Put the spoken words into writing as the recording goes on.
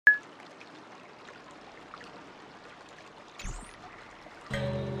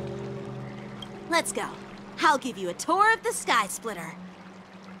Let's go. I'll give you a tour of the Sky Splitter.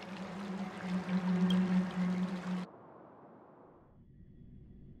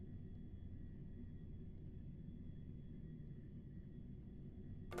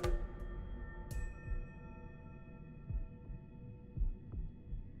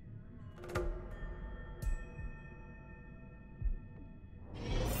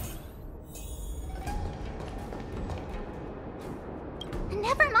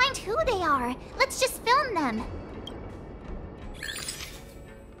 Never mind who they are. Let's just film them.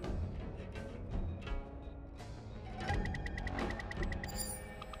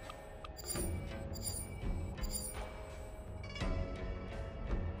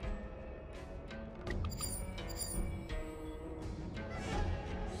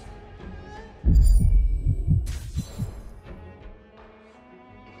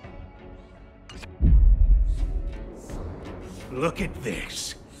 Look at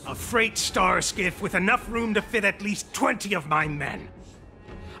this. A freight star skiff with enough room to fit at least 20 of my men.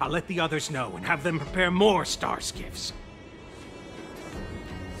 I'll let the others know and have them prepare more star skiffs.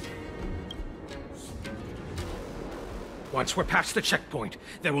 Once we're past the checkpoint,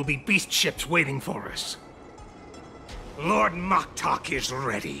 there will be beast ships waiting for us. Lord Moktok is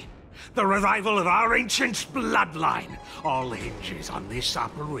ready. The revival of our ancient's bloodline all hinges on this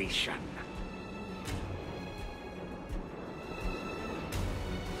operation.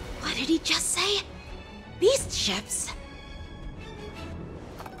 What did he just say? Beast ships?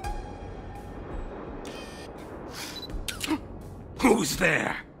 Who's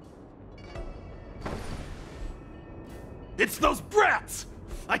there? It's those brats!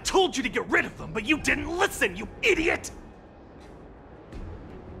 I told you to get rid of them, but you didn't listen, you idiot!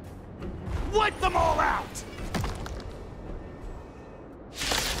 Wipe them all out!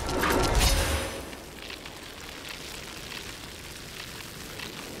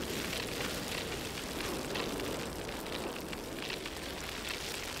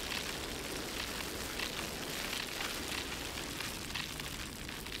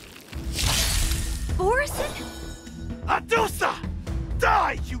 Borison? Adusa!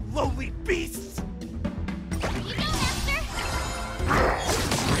 Die, you lowly beasts! Here you go, Master!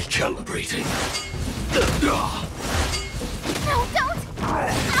 Recalibrating. No, don't!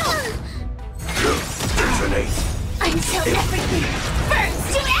 Detonate! Until everything burns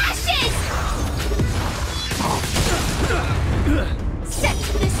to ashes! Set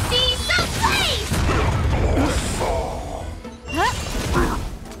the seas ablaze!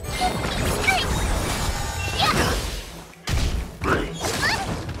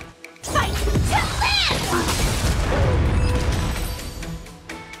 Fight to live!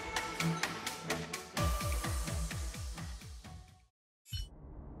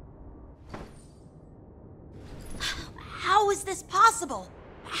 How is this possible?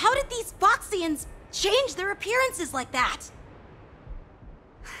 How did these Foxians change their appearances like that?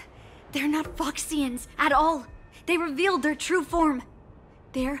 They're not Foxians at all. They revealed their true form.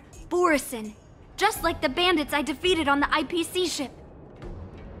 They're Borison, just like the bandits I defeated on the IPC ship.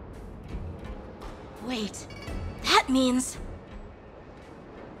 Wait, that means...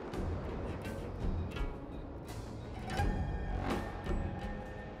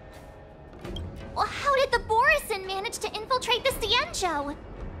 Well, how did the Borison manage to infiltrate the Xianzhou?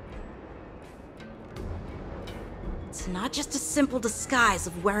 It's not just a simple disguise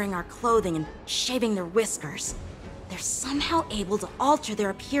of wearing our clothing and shaving their whiskers. They're somehow able to alter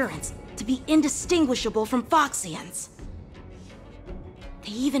their appearance to be indistinguishable from Foxians.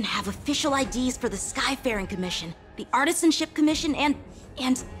 They even have official IDs for the Skyfaring Commission, the Artisanship Commission, and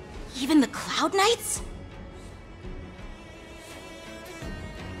even the Cloud Knights?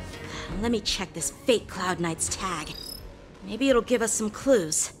 Let me check this fake Cloud Knight's tag. Maybe it'll give us some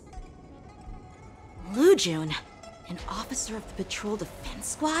clues. Lujun, an officer of the Patrol Defense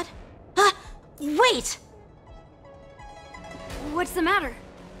Squad? Wait! What's the matter?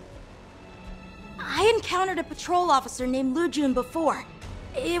 I encountered a patrol officer named Lujun before.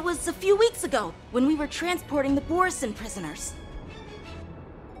 It was a few weeks ago, when we were transporting the Borison prisoners.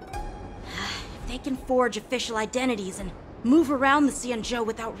 If they can forge official identities and move around the Xianzhou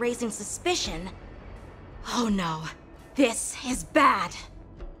without raising suspicion... Oh no, this is bad.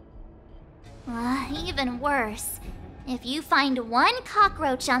 Even worse. If you find one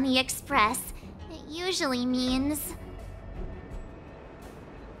cockroach on the Express, it usually means...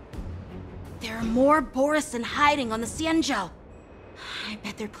 There are more Borison hiding on the Xianzhou. I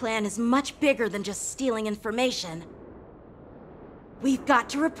bet their plan is much bigger than just stealing information. We've got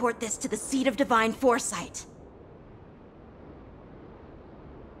to report this to the Seat of Divine Foresight.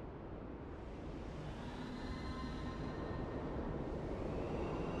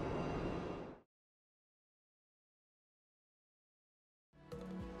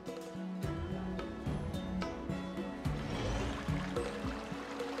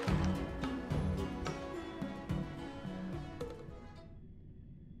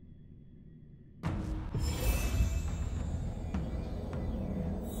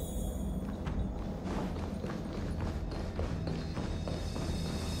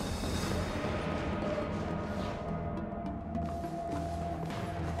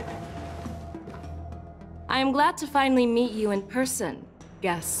 am glad to finally meet you in person,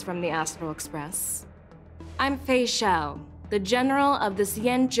 guests from the Astral Express. I'm Fei Xiao, the General of the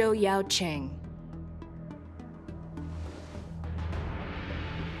Xianzhou Yaoqing.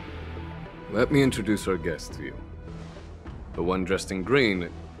 Let me introduce our guest to you. The one dressed in green.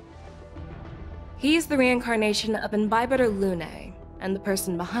 He's the reincarnation of Imbibitor Lune, and the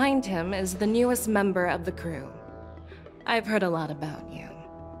person behind him is the newest member of the crew. I've heard a lot about you.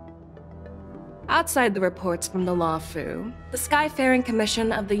 Outside the reports from the Law Fu, the Skyfaring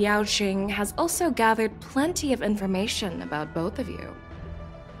Commission of the Yaoqing has also gathered plenty of information about both of you.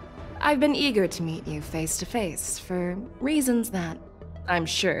 I've been eager to meet you face to face for reasons that I'm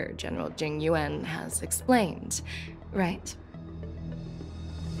sure General Jing Yuan has explained, right?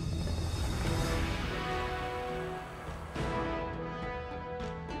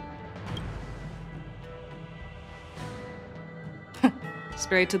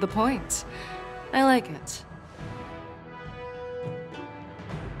 Straight to the point. I like it.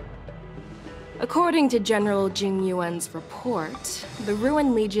 According to General Jing Yuan's report, the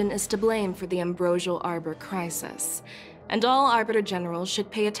Ruin Legion is to blame for the Ambrosial Arbor crisis, and all Arbiter Generals should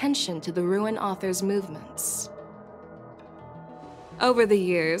pay attention to the Ruin Author's movements. Over the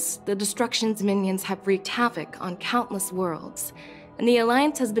years, the Destruction's minions have wreaked havoc on countless worlds, and the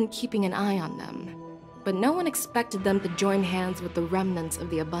Alliance has been keeping an eye on them. But no one expected them to join hands with the remnants of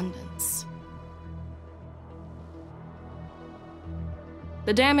the Abundance.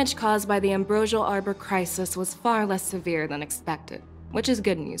 The damage caused by the Ambrosial Arbor crisis was far less severe than expected, which is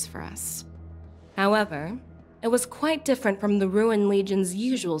good news for us. However, it was quite different from the Ruin Legion's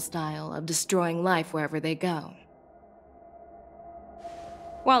usual style of destroying life wherever they go.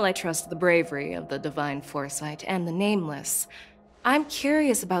 While I trust the bravery of the Divine Foresight and the Nameless, I'm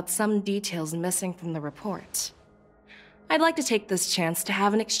curious about some details missing from the report. I'd like to take this chance to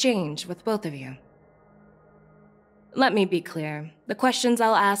have an exchange with both of you. Let me be clear, the questions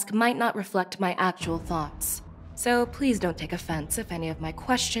I'll ask might not reflect my actual thoughts, so please don't take offense if any of my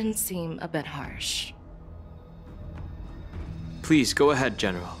questions seem a bit harsh. Please go ahead,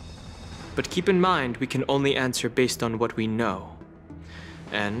 General. But keep in mind we can only answer based on what we know.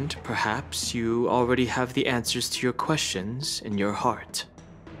 And perhaps you already have the answers to your questions in your heart.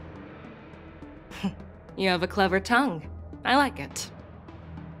 You have a clever tongue. I like it.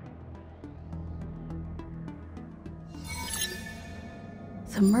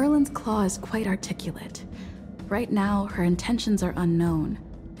 So Merlin's claw is quite articulate. Right now, her intentions are unknown,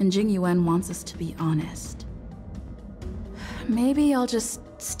 and Jing Yuan wants us to be honest. Maybe I'll just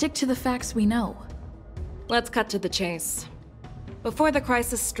stick to the facts we know. Let's cut to the chase. Before the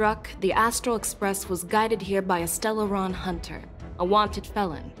crisis struck, the Astral Express was guided here by a Stellaron hunter, a wanted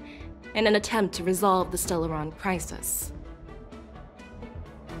felon, in an attempt to resolve the Stellaron crisis.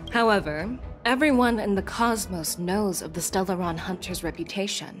 However, everyone in the cosmos knows of the Stellaron hunter's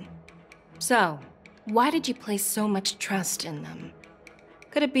reputation. So, why did you place so much trust in them?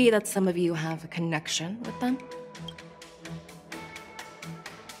 Could it be that some of you have a connection with them?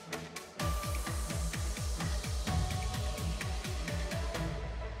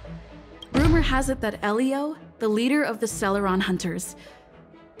 Rumor has it that Elio, the leader of the Stellaron Hunters,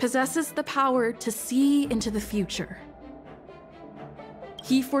 possesses the power to see into the future.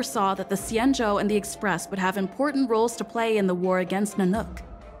 He foresaw that the Xianzhou and the Express would have important roles to play in the war against Nanook.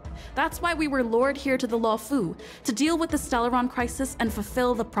 That's why we were lured here to the Law Fu, to deal with the Stellaron crisis and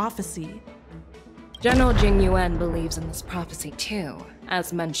fulfill the prophecy. General Jing Yuan believes in this prophecy too,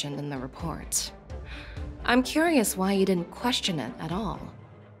 as mentioned in the report. I'm curious why you didn't question it at all.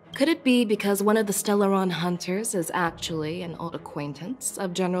 Could it be because one of the Stellaron hunters is actually an old acquaintance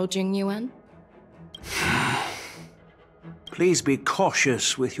of General Jing Yuan? Please be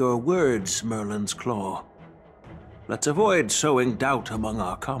cautious with your words, Merlin's Claw. Let's avoid sowing doubt among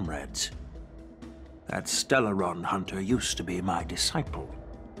our comrades. That Stellaron hunter used to be my disciple.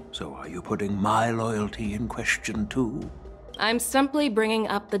 So are you putting my loyalty in question too? I'm simply bringing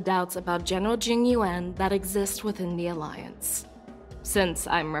up the doubts about General Jing Yuan that exist within the Alliance. Since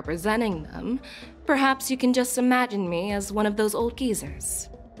I'm representing them, perhaps you can just imagine me as one of those old geezers.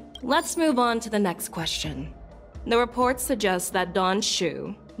 Let's move on to the next question. The report suggests that Don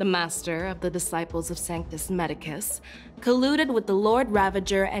Shu, the master of the Disciples of Sanctus Medicus, colluded with the Lord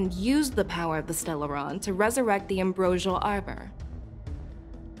Ravager and used the power of the Stellaron to resurrect the Ambrosial Arbor.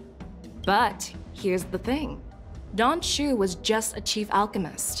 But here's the thing. Don Shu was just a chief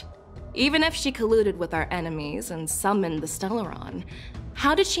alchemist. Even if she colluded with our enemies and summoned the Stellaron,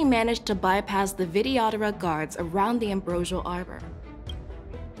 how did she manage to bypass the Videodora guards around the Ambrosial Arbor?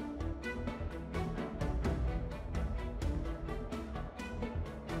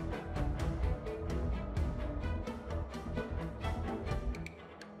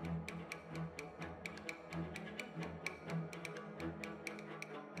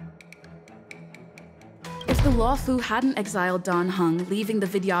 Lawfu hadn't exiled Dan Heng, leaving the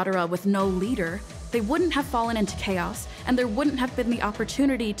Vidyadhara with no leader, they wouldn't have fallen into chaos, and there wouldn't have been the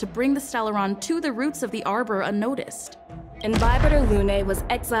opportunity to bring the Stellaron to the roots of the Arbor unnoticed. Imbibitor Lune was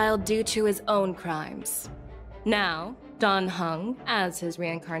exiled due to his own crimes. Now, Dan Heng, as his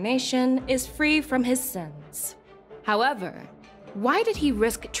reincarnation, is free from his sins. However, why did he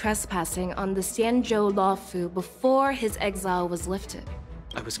risk trespassing on the Xianzhou Lawfu before his exile was lifted?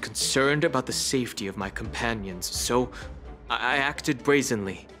 I was concerned about the safety of my companions, so I acted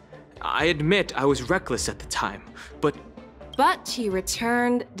brazenly. I admit I was reckless at the time, but he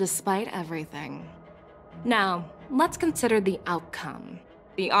returned despite everything. Now, let's consider the outcome.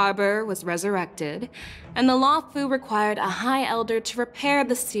 The Arbor was resurrected, and the Lawfu required a High Elder to repair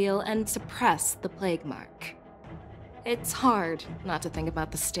the seal and suppress the plague mark. It's hard not to think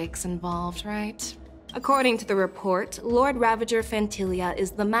about the stakes involved, right? According to the report, Lord Ravager Fantilia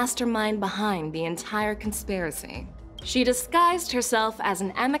is the mastermind behind the entire conspiracy. She disguised herself as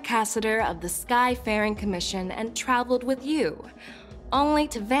an ambassador of the Skyfaring Commission and traveled with you, only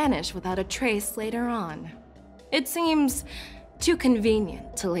to vanish without a trace later on. It seems too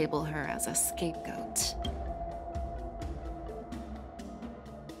convenient to label her as a scapegoat.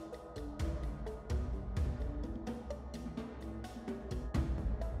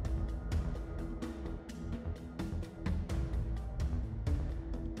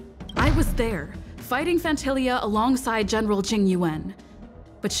 I was there, fighting Fantilia alongside General Jing Yuan.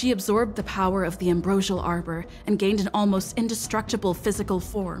 But she absorbed the power of the Ambrosial Arbor and gained an almost indestructible physical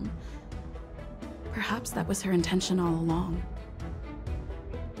form. Perhaps that was her intention all along.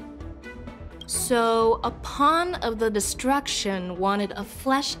 So, a pawn of the destruction wanted a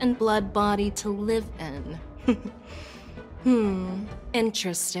flesh and blood body to live in.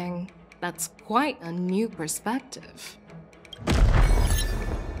 Interesting. That's quite a new perspective.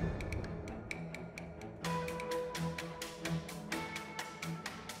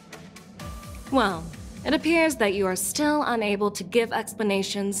 Well, it appears that you are still unable to give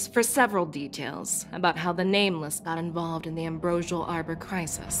explanations for several details about how the Nameless got involved in the Ambrosial Arbor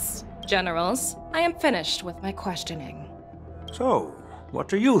crisis. Generals, I am finished with my questioning. So, what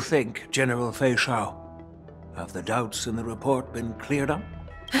do you think, General Fei Shao? Have the doubts in the report been cleared up?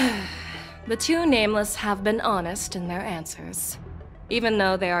 The two Nameless have been honest in their answers. Even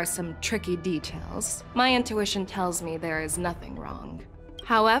though there are some tricky details, my intuition tells me there is nothing wrong.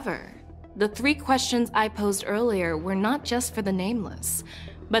 However, the three questions I posed earlier were not just for the Nameless,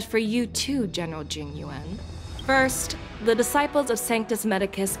 but for you too, General Jing Yuan. First, the disciples of Sanctus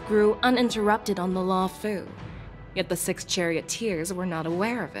Medicus grew uninterrupted on the Lawfu, yet the 6 charioteers were not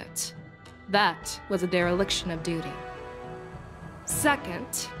aware of it. That was a dereliction of duty.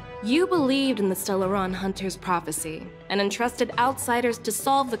 Second, you believed in the Stellaron Hunter's prophecy and entrusted outsiders to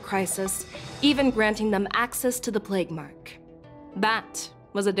solve the crisis, even granting them access to the plague mark. That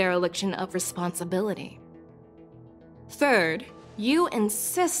was a dereliction of responsibility. Third, you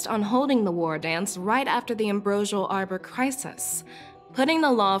insist on holding the war dance right after the Ambrosial Arbor crisis, putting the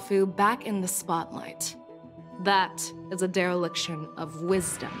Lawfu back in the spotlight. That is a dereliction of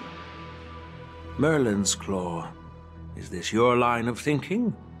wisdom. Merlin's Claw. Is this your line of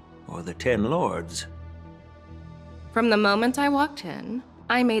thinking, or the 10 Lords? From the moment I walked in,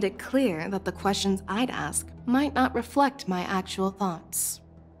 I made it clear that the questions I'd ask might not reflect my actual thoughts.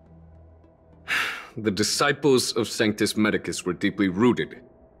 The disciples of Sanctus Medicus were deeply rooted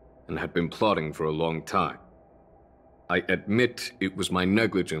and had been plotting for a long time. I admit it was my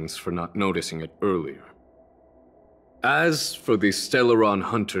negligence for not noticing it earlier. As for the Stellaron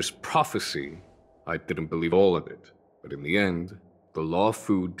Hunter's prophecy, I didn't believe all of it, but in the end, the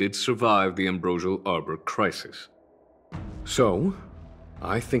Lawfu did survive the Ambrosial Arbor crisis. So,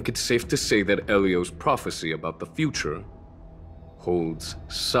 I think it's safe to say that Elio's prophecy about the future holds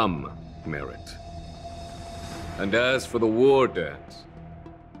some merit. And as for the war dance,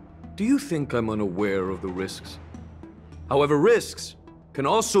 do you think I'm unaware of the risks? However, risks can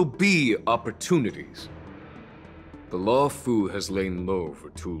also be opportunities. The Lawfu has lain low for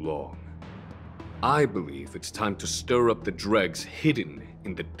too long. I believe it's time to stir up the dregs hidden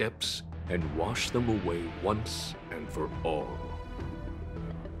in the depths and wash them away once and for all.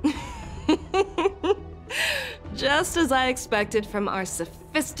 Just as I expected from our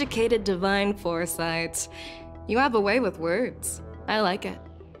sophisticated divine foresight. You have a way with words. I like it.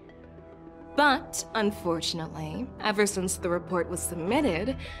 But, unfortunately, ever since the report was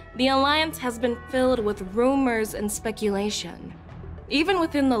submitted, the Alliance has been filled with rumors and speculation. Even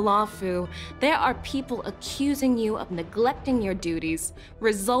within the Lawfu, there are people accusing you of neglecting your duties,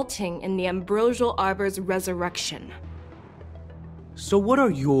 resulting in the Ambrosial Arbor's resurrection. So what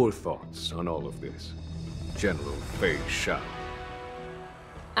are your thoughts on all of this? General Fei Shao.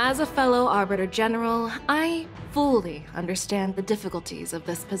 As a fellow Arbiter General, I fully understand the difficulties of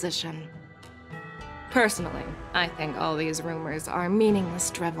this position. Personally, I think all these rumors are meaningless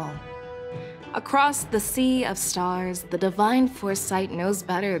drivel. Across the sea of stars, the Divine Foresight knows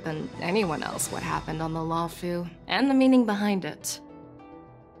better than anyone else what happened on the Luofu and the meaning behind it.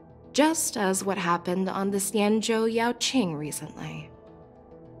 Just as what happened on the Xianzhou Yaoqing recently.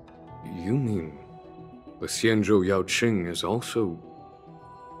 You mean the Xianzhou Yaoqing is also...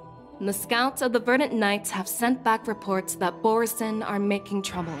 The scouts of the Verdant Knights have sent back reports that Borisin are making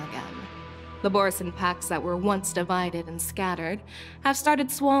trouble again. The Borisin packs that were once divided and scattered have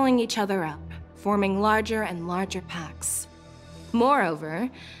started swallowing each other up, forming larger and larger packs. Moreover,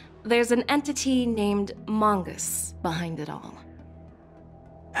 there's an entity named Mongoose behind it all.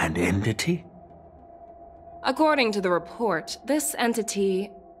 An entity? According to the report, this entity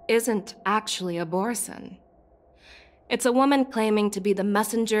isn't actually a Borisin. It's a woman claiming to be the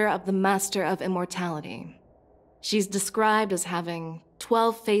messenger of the Master of Immortality. She's described as having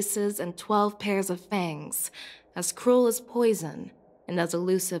 12 faces and 12 pairs of fangs, as cruel as poison and as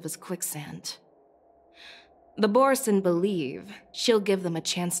elusive as quicksand. The Borisin believe she'll give them a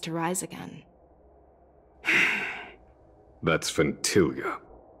chance to rise again. That's Ventilia.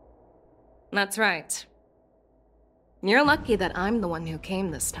 That's right. You're lucky that I'm the one who came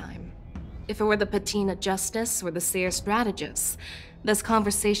this time. If it were the Patina Justice or the Seer Strategist, this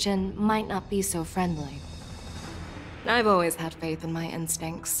conversation might not be so friendly. I've always had faith in my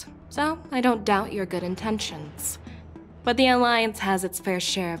instincts, so I don't doubt your good intentions. But the Alliance has its fair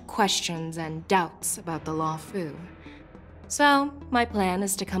share of questions and doubts about the Luofu. So, my plan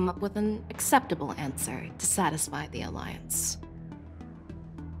is to come up with an acceptable answer to satisfy the Alliance.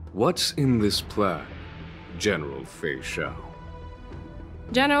 What's in this plan, General Fei Shao?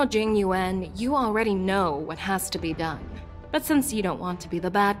 General Jing Yuan, you already know what has to be done. But since you don't want to be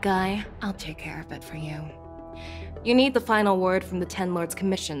the bad guy, I'll take care of it for you. You need the final word from the Ten Lords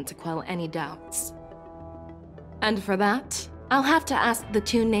Commission to quell any doubts. And for that, I'll have to ask the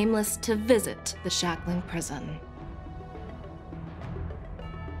two Nameless to visit the Shackling Prison.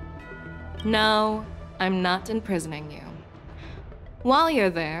 No, I'm not imprisoning you. While you're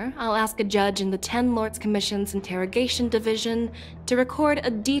there, I'll ask a judge in the Ten Lords Commission's Interrogation Division to record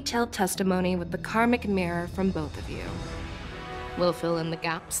a detailed testimony with the karmic mirror from both of you. We'll fill in the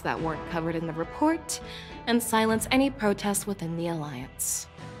gaps that weren't covered in the report, and silence any protests within the Alliance.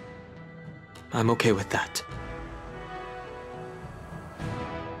 I'm okay with that.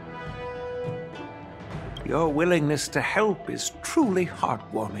 Your willingness to help is truly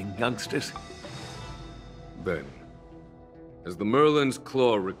heartwarming, youngsters. Then, as the Merlin's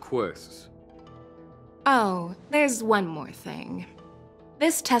Claw requests... Oh, there's one more thing.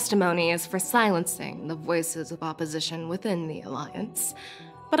 This testimony is for silencing the voices of opposition within the Alliance,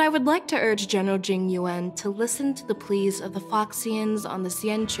 but I would like to urge General Jing Yuan to listen to the pleas of the Foxians on the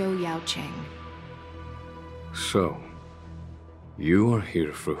Xianzhou Yaoqing. So, you are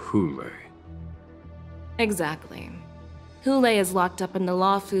here for Hule. Exactly. Hule is locked up in the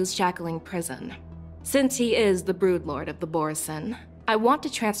Luofu's Shackling Prison. Since he is the Broodlord of the Borisin, I want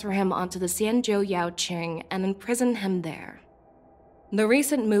to transfer him onto the Xianzhou Yaoqing and imprison him there. The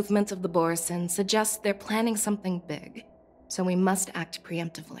recent movements of the Borisin suggest they're planning something big, so we must act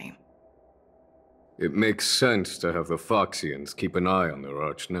preemptively. It makes sense to have the Foxians keep an eye on their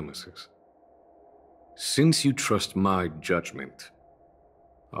arch-nemesis. Since you trust my judgment,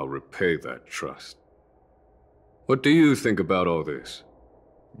 I'll repay that trust. What do you think about all this,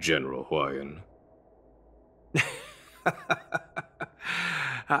 General Huayan?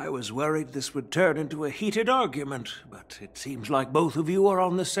 I was worried this would turn into a heated argument, but it seems like both of you are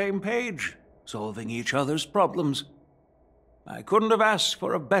on the same page, solving each other's problems. I couldn't have asked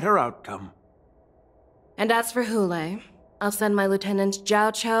for a better outcome. And as for Hule, I'll send my lieutenants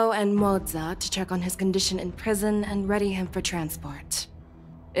Zhao Chou and Moza to check on his condition in prison and ready him for transport.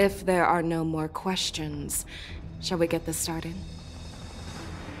 If there are no more questions, shall we get this started?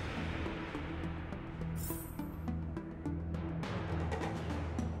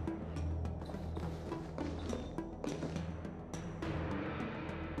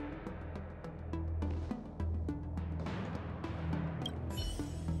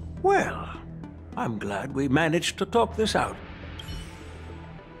 Well, I'm glad we managed to talk this out.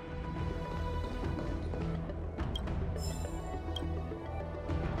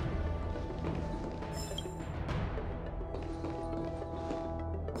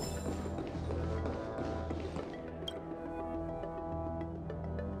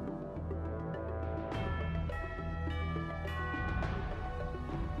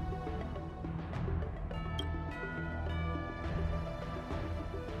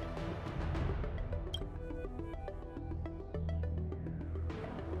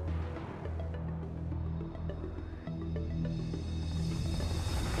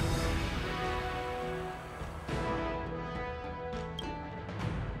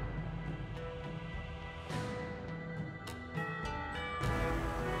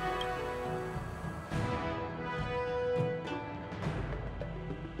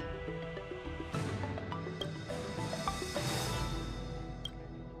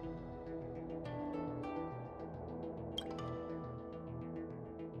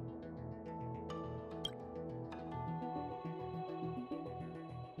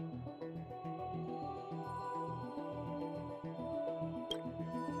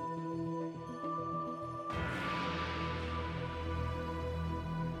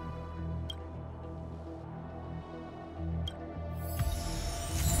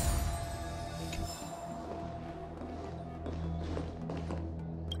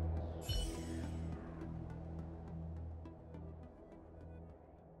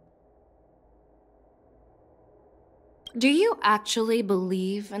 Do you actually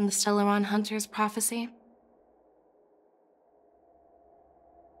believe in the Stellaron Hunter's prophecy?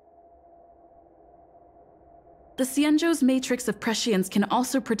 The Xianzhou's matrix of prescience can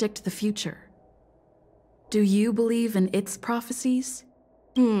also predict the future. Do you believe in its prophecies?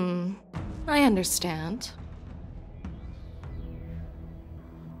 I understand.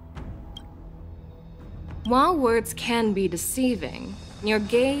 While words can be deceiving, your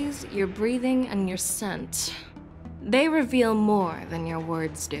gaze, your breathing, and your scent, they reveal more than your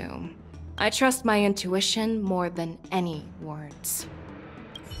words do. I trust my intuition more than any words.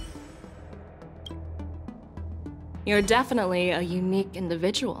 You're definitely a unique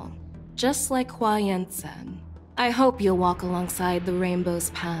individual, just like Hua Yan said. I hope you'll walk alongside the Rainbow's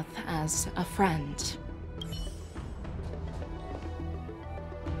path as a friend.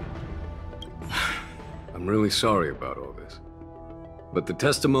 I'm really sorry about all this. But the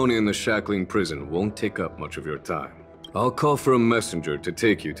testimony in the shackling prison won't take up much of your time. I'll call for a messenger to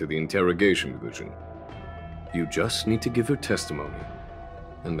take you to the interrogation division. You just need to give your testimony,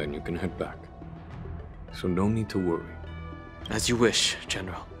 and then you can head back. So no need to worry. As you wish,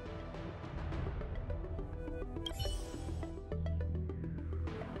 General.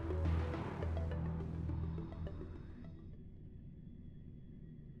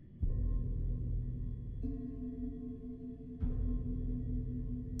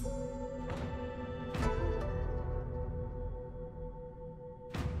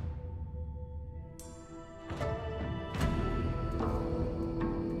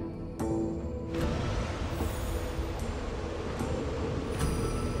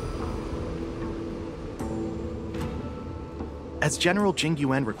 As General Jing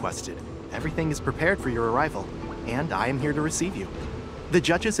Yuan requested, everything is prepared for your arrival, and I am here to receive you. The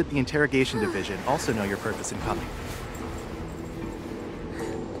judges at the Interrogation Division also know your purpose in coming.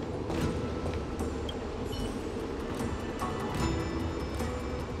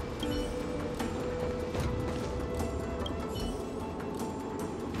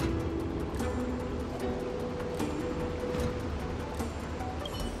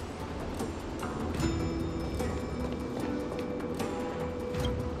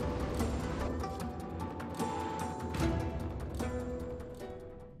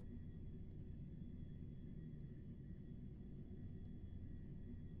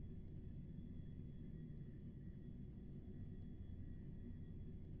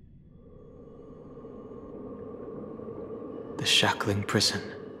 The shackling prison.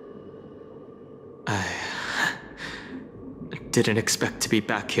 I didn't expect to be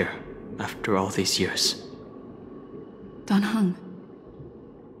back here after all these years. Dan Heng.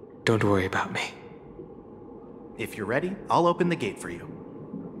 Don't worry about me. If you're ready, I'll open the gate for you.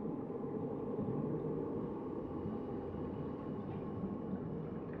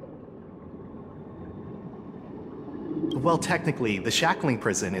 Well, technically, the shackling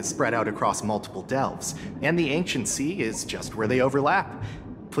prison is spread out across multiple delves, and the ancient sea is just where they overlap.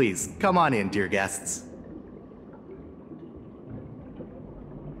 Please, come on in, dear guests.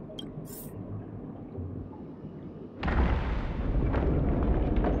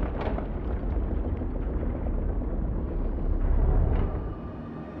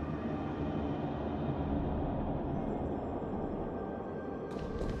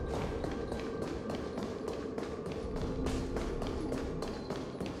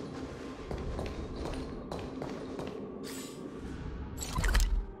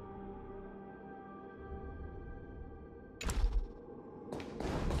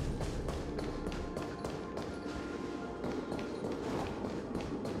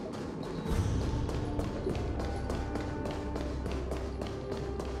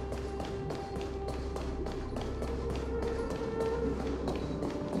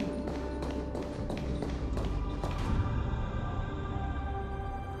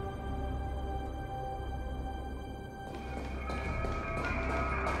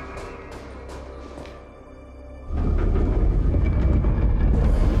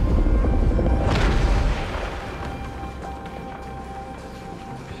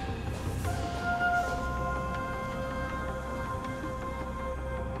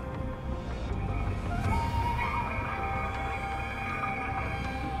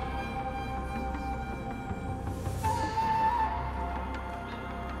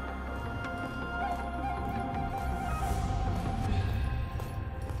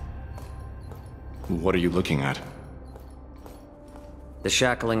 What are you looking at? The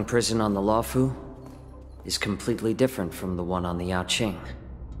shackling prison on the Luofu is completely different from the one on the Yaoqing.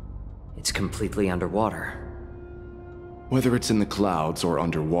 It's completely underwater. Whether it's in the clouds or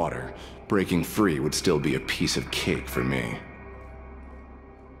underwater, breaking free would still be a piece of cake for me.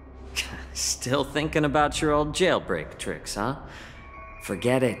 Still thinking about your old jailbreak tricks, huh?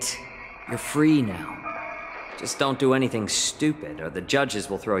 Forget it. You're free now. Just don't do anything stupid, or the judges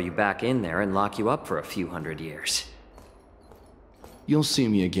will throw you back in there and lock you up for a few hundred years. You'll see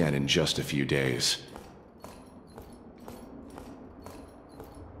me again in just a few days.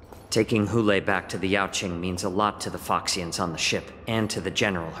 Taking Hule back to the Yaoqing means a lot to the Foxians on the ship, and to the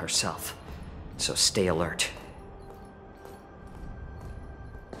General herself. So stay alert.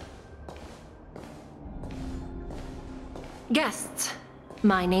 Guests,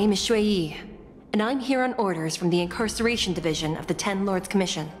 my name is Shui Yi, and I'm here on orders from the Incarceration Division of the Ten Lords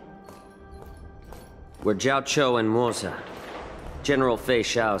Commission. We're Jiao Cho and Moza. General Fei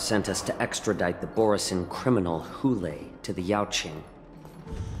Xiao sent us to extradite the Borisin criminal Hule to the Yaoqing.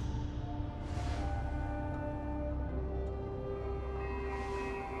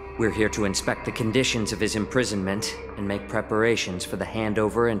 We're here to inspect the conditions of his imprisonment and make preparations for the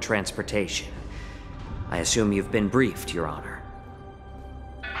handover and transportation. I assume you've been briefed, Your Honor.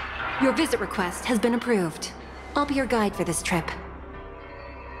 Your visit request has been approved. I'll be your guide for this trip.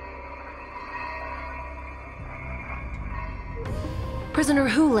 Prisoner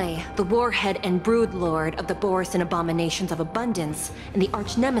Hule, the warhead and brood lord of the Borisin Abominations of Abundance and the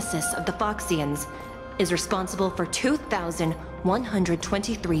arch-nemesis of the Foxians, is responsible for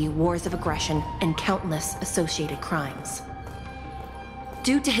 2,123 wars of aggression and countless associated crimes.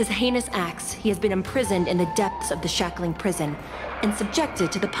 Due to his heinous acts, he has been imprisoned in the depths of the shackling prison and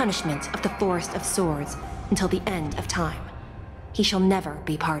subjected to the punishment of the Forest of Swords until the end of time. He shall never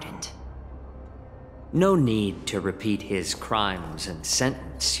be pardoned. No need to repeat his crimes and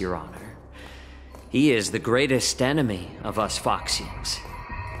sentence, Your Honor. He is the greatest enemy of us Foxians.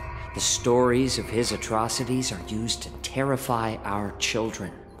 The stories of his atrocities are used to terrify our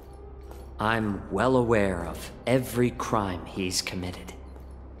children. I'm well aware of every crime he's committed.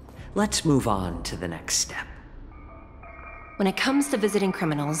 Let's move on to the next step. When it comes to visiting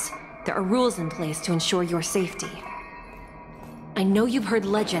criminals, there are rules in place to ensure your safety. I know you've heard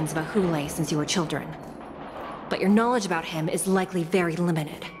legends about Hule since you were children, but your knowledge about him is likely very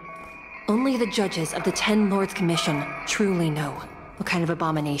limited. Only the judges of the Ten Lords Commission truly know what kind of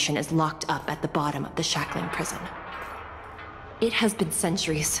abomination is locked up at the bottom of the shackling prison. It has been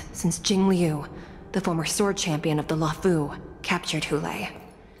centuries since Jing Liu, the former sword champion of the Luofu, captured Hule.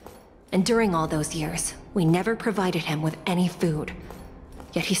 And during all those years, we never provided him with any food.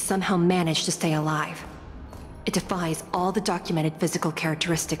 Yet he somehow managed to stay alive. It defies all the documented physical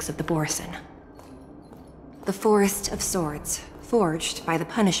characteristics of the Borisin. The Forest of Swords, forged by the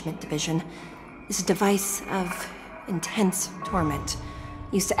Punishment Division, is a device of intense torment,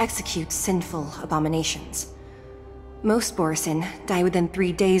 used to execute sinful abominations. Most Borisin die within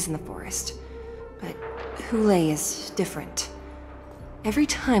 3 days in the forest, but Hule is different. Every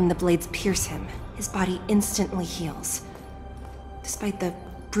time the blades pierce him, his body instantly heals. Despite the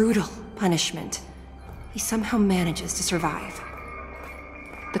brutal punishment, he somehow manages to survive.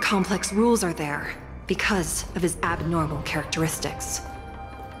 The complex rules are there because of his abnormal characteristics.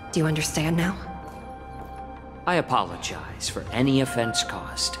 Do you understand now? I apologize for any offense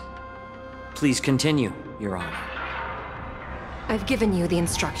caused. Please continue, Your Honor. I've given you the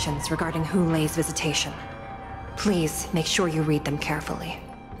instructions regarding Hule's visitation. Please make sure you read them carefully.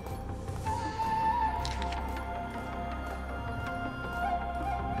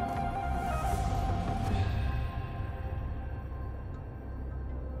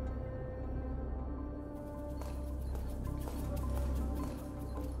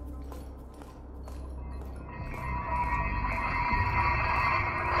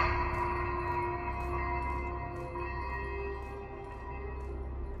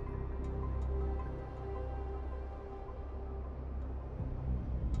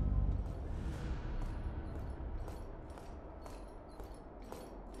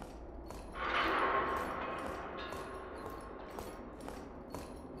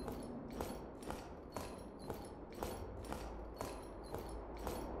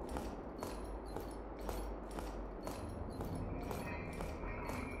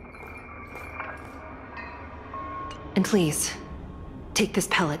 And please, take this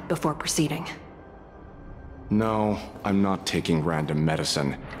pellet before proceeding. No, I'm not taking random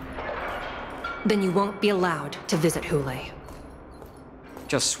medicine. Then you won't be allowed to visit Hule.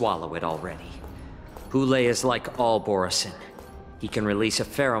 Just swallow it already. Hule is like all Borisin. He can release a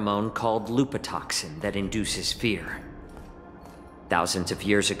pheromone called lupatoxin that induces fear. Thousands of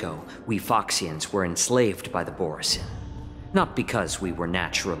years ago, we Foxians were enslaved by the Borisin. Not because we were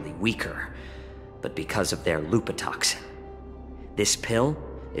naturally weaker, but because of their lupatoxin. This pill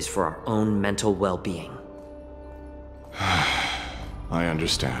is for our own mental well-being. I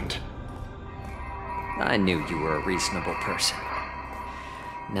understand. I knew you were a reasonable person.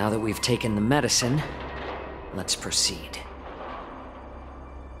 Now that we've taken the medicine, let's proceed.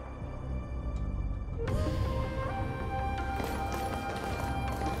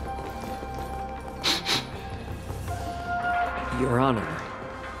 Your Honor.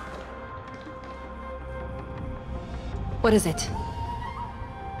 What is it?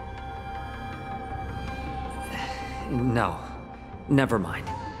 No. Never mind.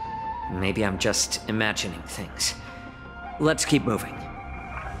 Maybe I'm just imagining things. Let's keep moving.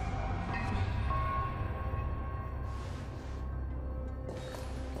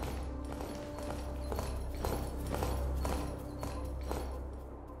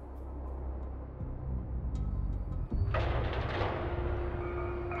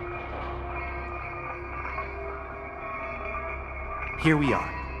 Here we are.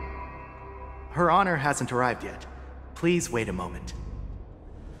 Her Honor hasn't arrived yet. Please wait a moment.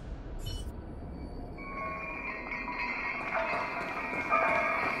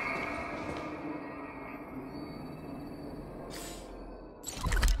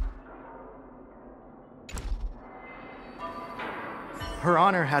 Her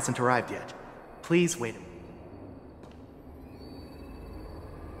Honor hasn't arrived yet. Please wait a moment.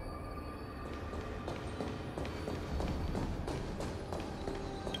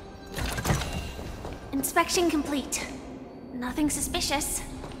 Inspection complete. Nothing suspicious.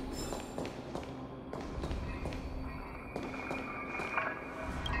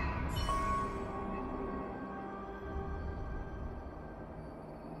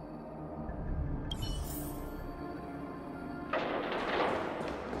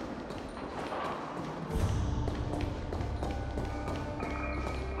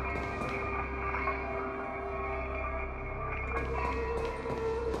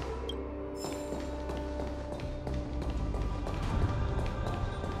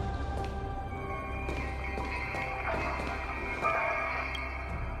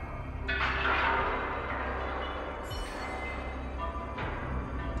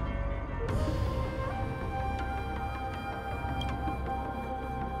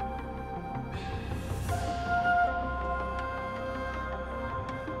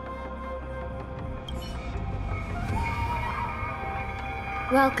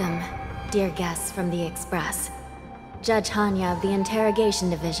 Welcome, dear guests from the Express. Judge Hanya of the Interrogation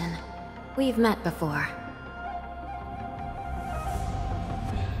Division. We've met before.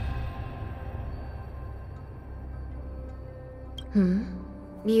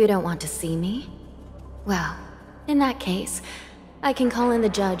 You don't want to see me? Well, in that case, I can call in the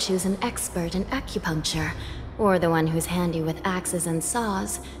judge who's an expert in acupuncture, or the one who's handy with axes and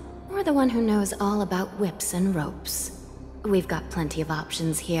saws, or the one who knows all about whips and ropes. We've got plenty of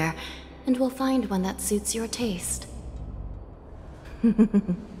options here, and we'll find one that suits your taste.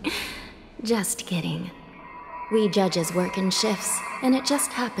 Just kidding. We judges work in shifts, and it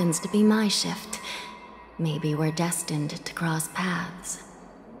just happens to be my shift. Maybe we're destined to cross paths.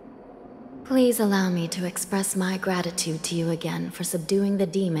 Please allow me to express my gratitude to you again for subduing the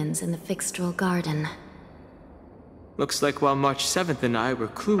demons in the Fixtral Garden. Looks like while March 7th and I were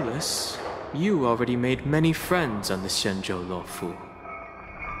clueless, you already made many friends on the Shenzhou Luofu.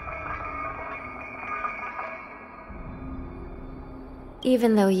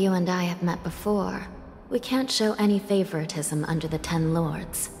 Even though you and I have met before, we can't show any favoritism under the Ten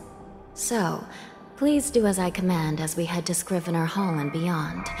Lords. So, please do as I command as we head to Scrivener Hall and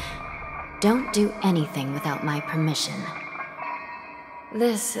beyond. Don't do anything without my permission.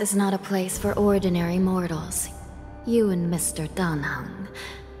 This is not a place for ordinary mortals. You and Mr. Danheng,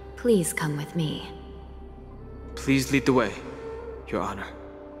 please come with me. Please lead the way, Your Honor.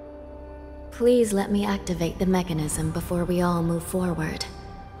 Please let me activate the mechanism before we all move forward.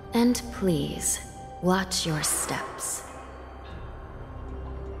 And please, watch your steps.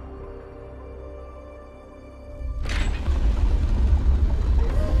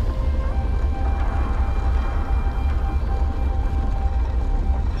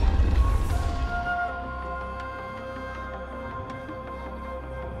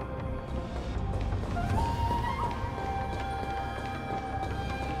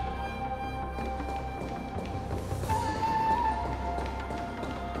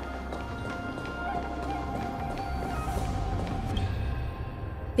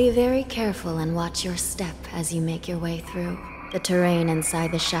 Be very careful and watch your step as you make your way through. The terrain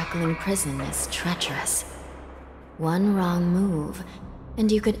inside the shackling prison is treacherous. One wrong move,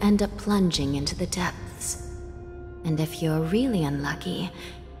 and you could end up plunging into the depths. And if you're really unlucky,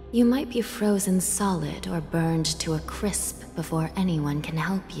 you might be frozen solid or burned to a crisp before anyone can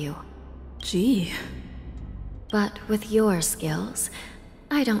help you. Gee. But with your skills,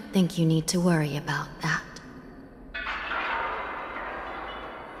 I don't think you need to worry about that.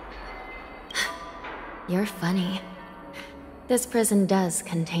 You're funny. This prison does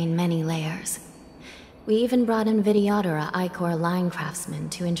contain many layers. We even brought in Videodora Ichor line craftsmen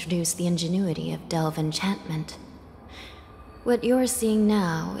to introduce the ingenuity of delve enchantment. What you're seeing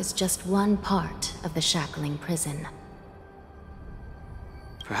now is just one part of the shackling prison.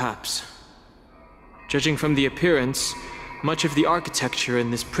 Perhaps. Judging from the appearance, much of the architecture in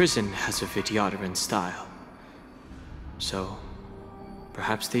this prison has a Vidyodoran style. So,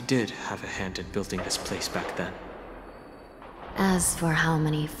 perhaps they did have a hand in building this place back then. As for how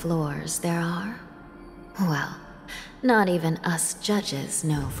many floors there are, well, not even us judges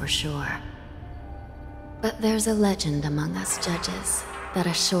know for sure. But there's a legend among us judges that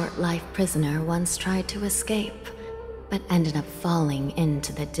a short-life prisoner once tried to escape, but ended up falling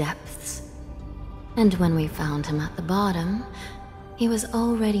into the depths. And when we found him at the bottom, he was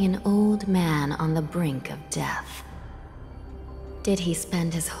already an old man on the brink of death. Did he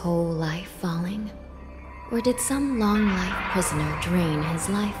spend his whole life falling? Or did some long-life prisoner drain his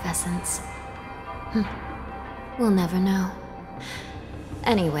life essence? We'll never know.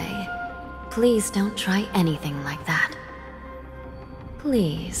 Anyway, please don't try anything like that.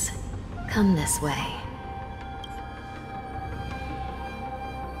 Please, come this way.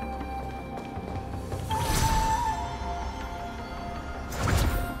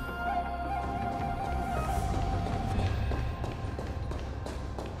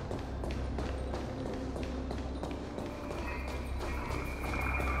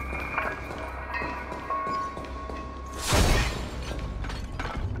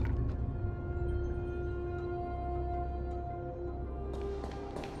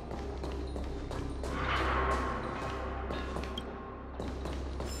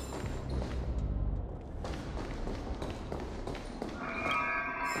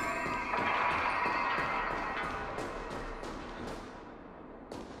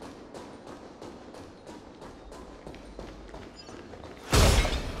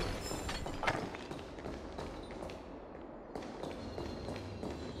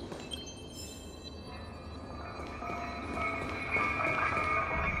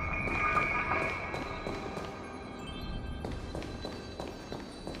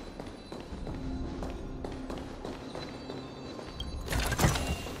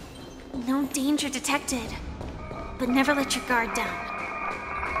 No danger detected, but never let your guard down.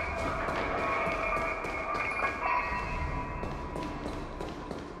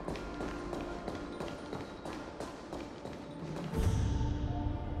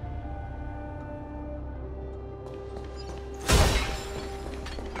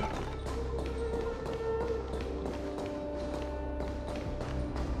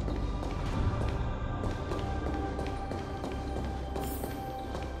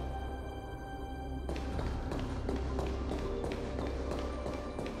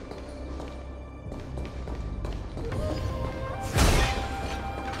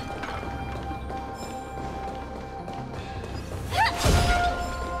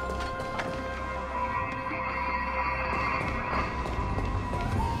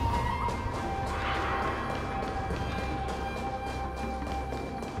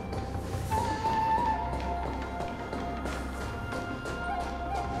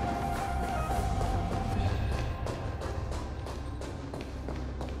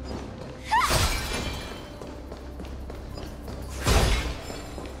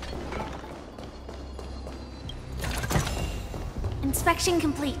 Inspection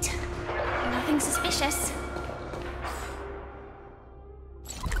complete. Nothing suspicious.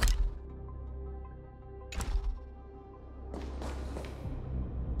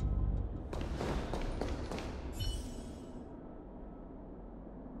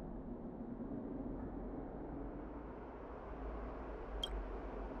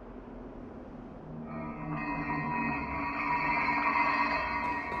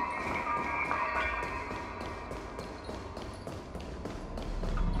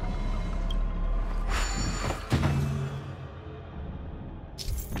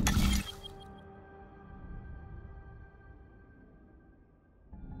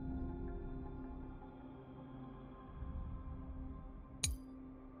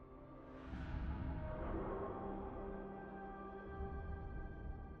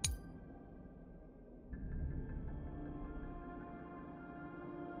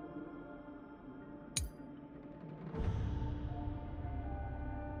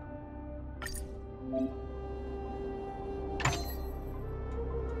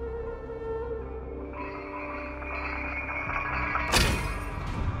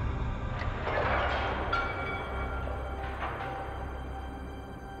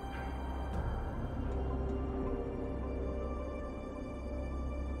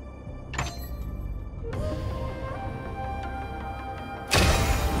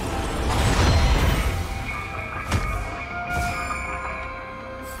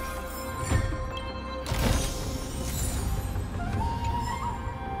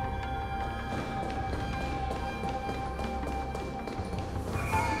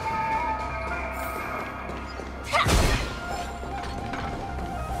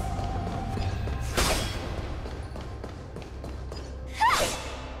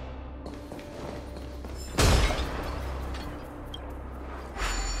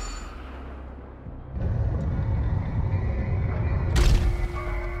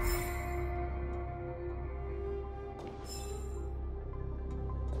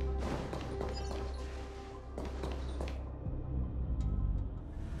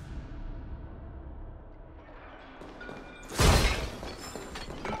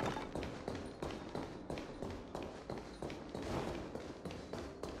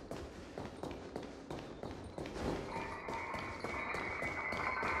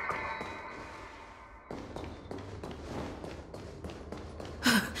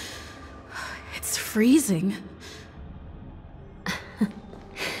 freezing.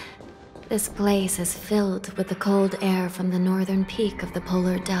 This place is filled with the cold air from the northern peak of the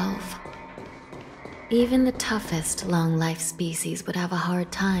polar delve. Even the toughest long-life species would have a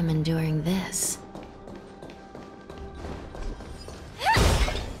hard time enduring this.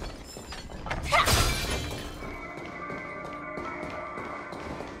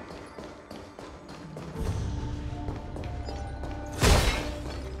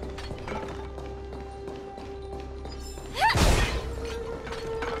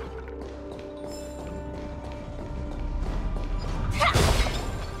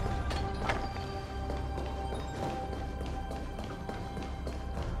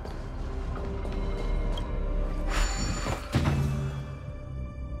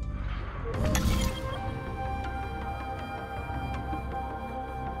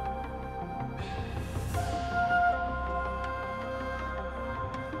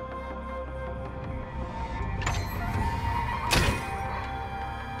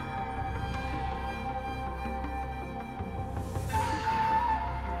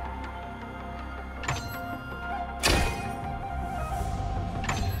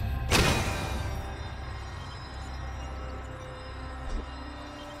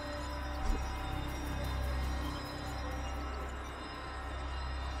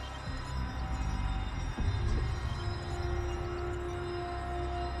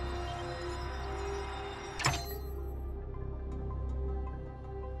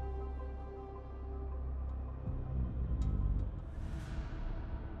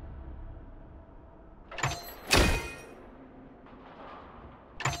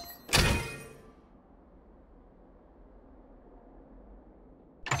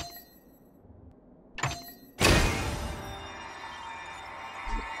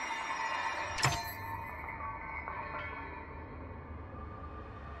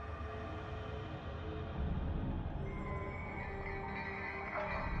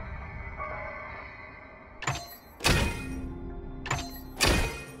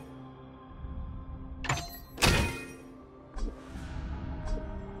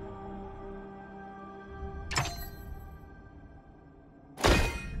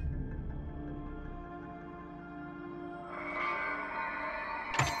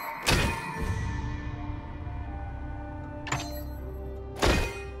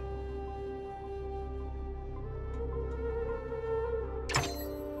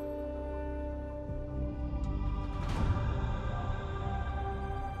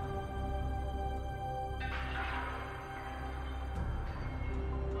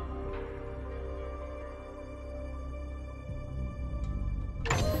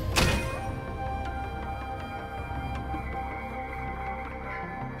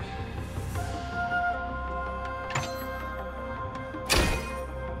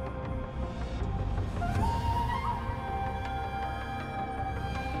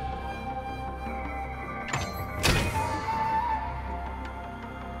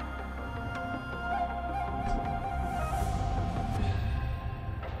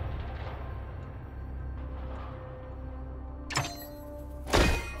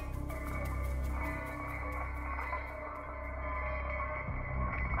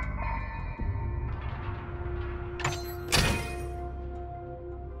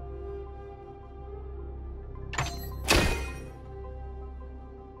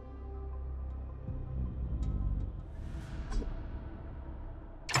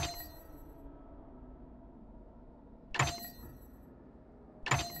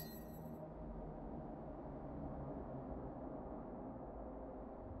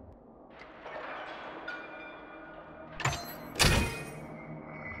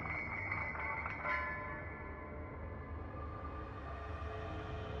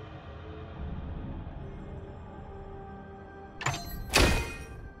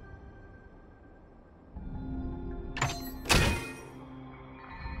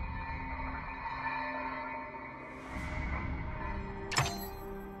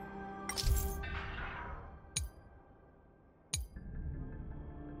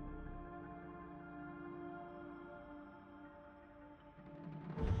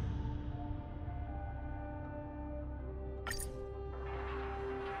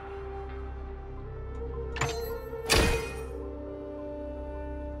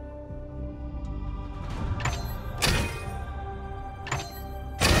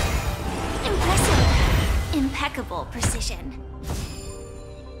 Impeccable precision.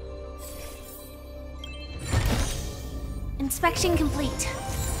 Inspection complete.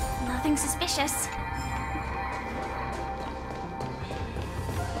 Nothing suspicious.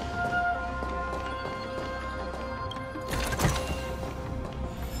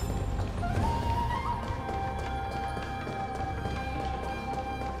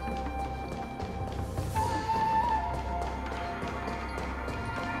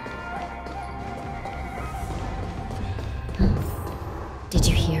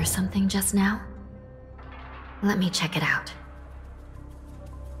 hear something just now? Let me check it out.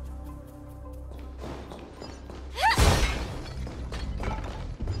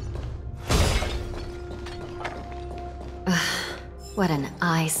 Ugh, what an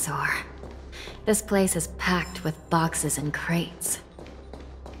eyesore. This place is packed with boxes and crates.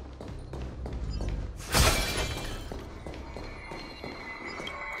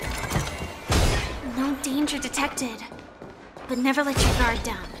 No danger detected. But never let your guard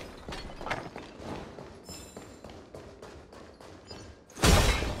down.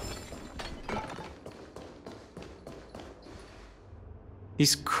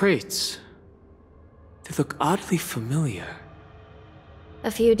 These crates, they look oddly familiar.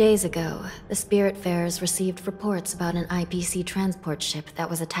 A few days ago, the Spiritfarers received reports about an IPC transport ship that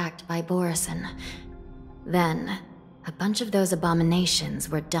was attacked by Borison. Then, a bunch of those abominations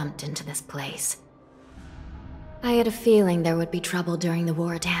were dumped into this place. I had a feeling there would be trouble during the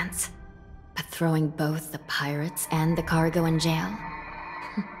war dance, but throwing both the pirates and the cargo in jail?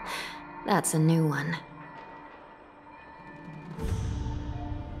 That's a new one.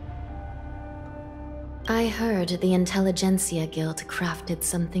 I heard the Intelligentsia Guild crafted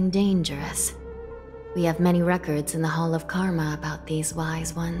something dangerous. We have many records in the Hall of Karma about these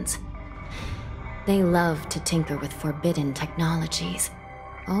wise ones. They love to tinker with forbidden technologies,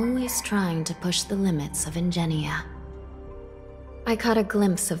 always trying to push the limits of Ingenia. I caught a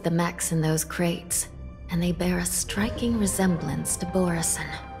glimpse of the mechs in those crates, and they bear a striking resemblance to Borison.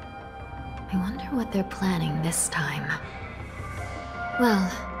 I wonder what they're planning this time.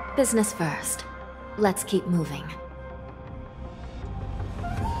 Well, business first. Let's keep moving.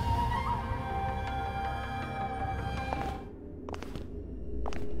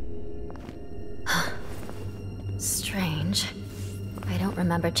 Strange. I don't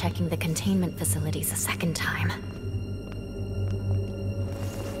remember checking the containment facilities a second time.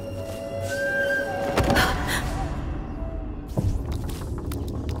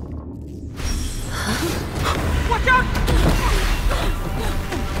 Watch out!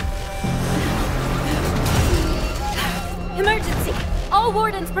 Emergency! All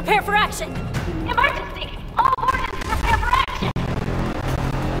wardens prepare for action! Emergency! All wardens prepare for action!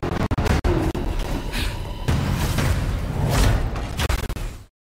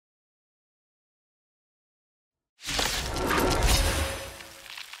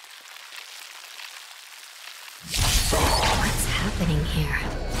 What's happening here?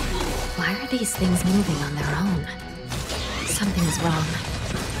 Why are these things moving on their own? Something's wrong.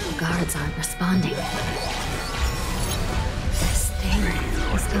 The guards aren't responding.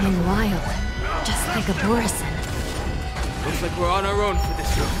 It's going wild, just like a Borison. Looks like we're on our own for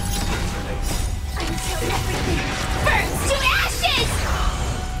this room. Until everything burns to ashes!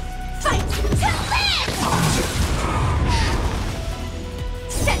 Fight to live!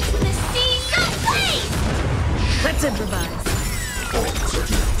 Set the seas ablaze! Let's improvise.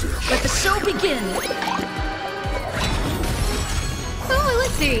 Let the show begin! Oh,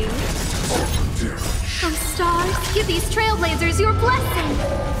 let's see. Oh, stars, give these Trailblazers your blessing!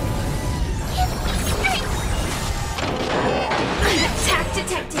 Attack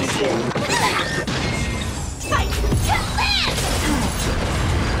detected! Fight to live!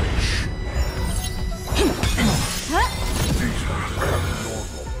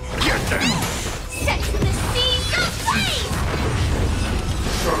 Get them! Set the seas ablaze!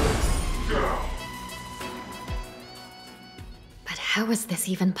 But how is this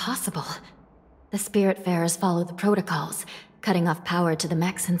even possible? The Spiritfarers follow the protocols, cutting off power to the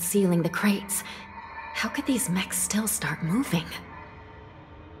mechs and sealing the crates. How could these mechs still start moving?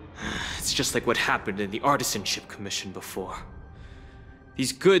 It's just like what happened in the Artisanship Commission before.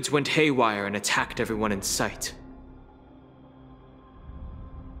 These goods went haywire and attacked everyone in sight.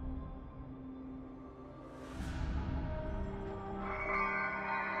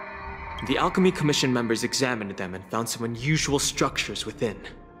 The Alchemy Commission members examined them and found some unusual structures within.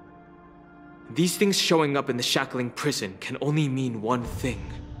 These things showing up in the shackling prison can only mean one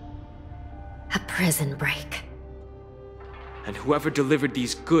thing. A prison break. And whoever delivered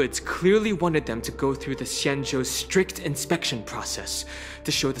these goods clearly wanted them to go through the Xianzhou's strict inspection process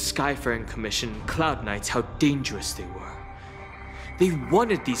to show the Skyfaring Commission and Cloud Knights how dangerous they were. They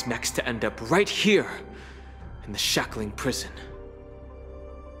wanted these mechs to end up right here, in the shackling prison.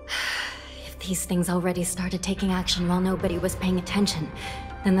 If these things already started taking action while nobody was paying attention,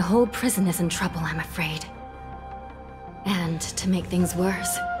 then the whole prison is in trouble, I'm afraid. And to make things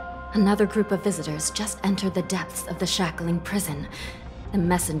worse, another group of visitors just entered the depths of the shackling prison, the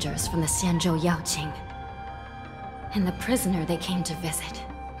messengers from the Xianzhou Yaoqing. And the prisoner they came to visit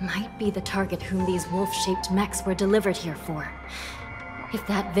might be the target whom these wolf-shaped mechs were delivered here for. If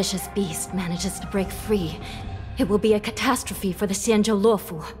that vicious beast manages to break free, it will be a catastrophe for the Xianzhou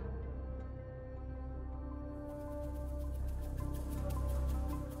Luofu.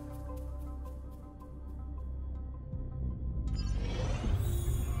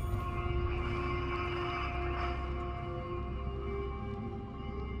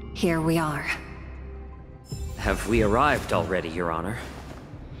 Here we are. Have we arrived already, Your Honor?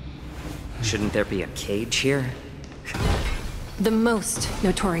 Shouldn't there be a cage here? The most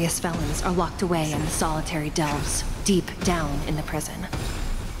notorious felons are locked away in the solitary delves, deep down in the prison.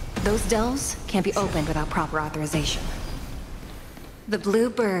 Those delves can't be opened without proper authorization. The blue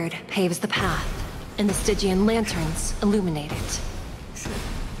bird paves the path, and the Stygian lanterns illuminate it.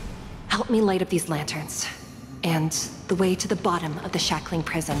 Help me light up these lanterns, and the way to the bottom of the shackling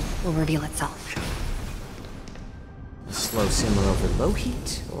prison will reveal itself. Slow simmer over low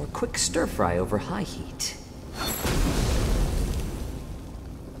heat, or quick stir fry over high heat?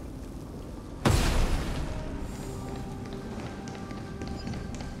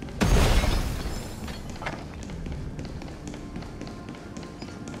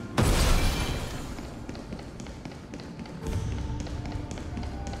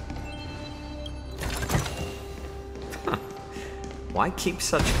 Why keep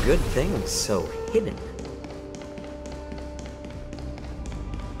such good things so hidden?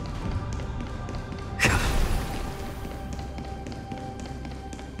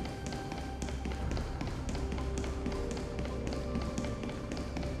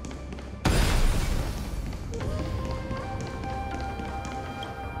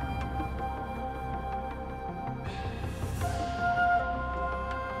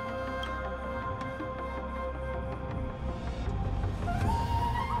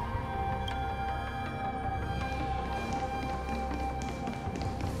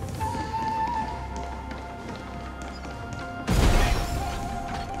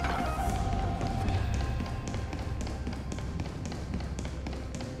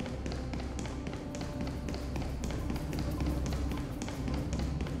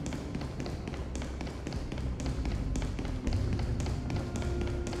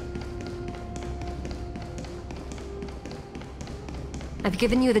 I've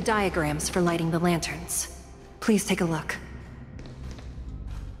given you the diagrams for lighting the lanterns. Please take a look.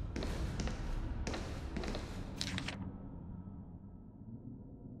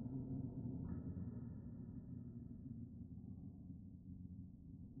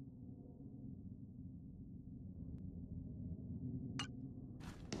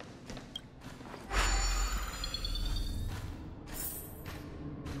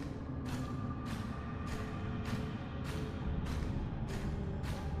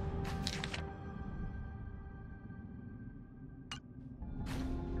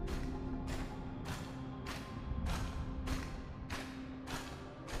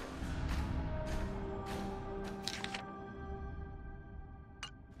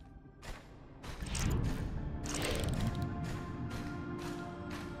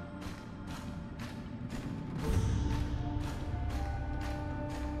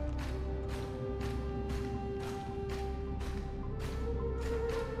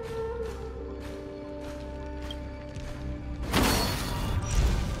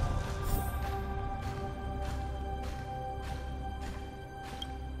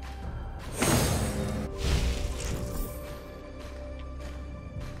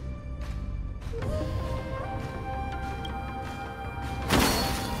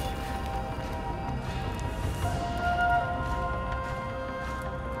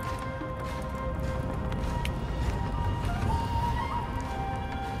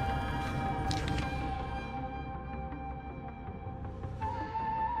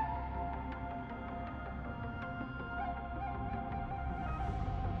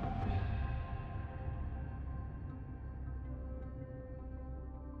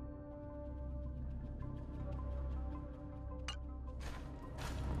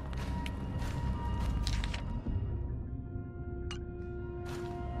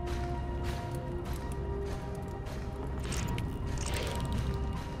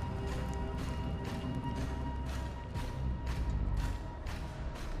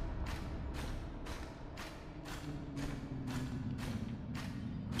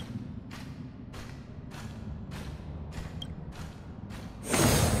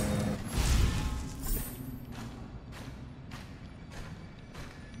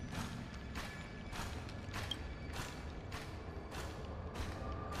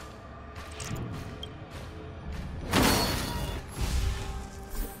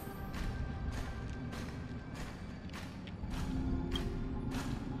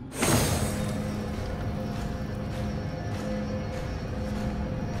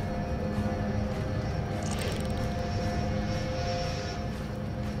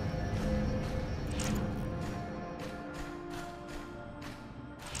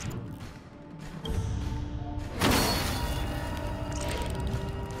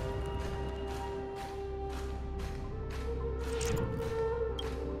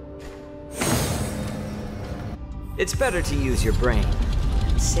 It's better to use your brain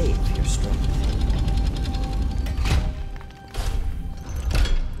and save your strength.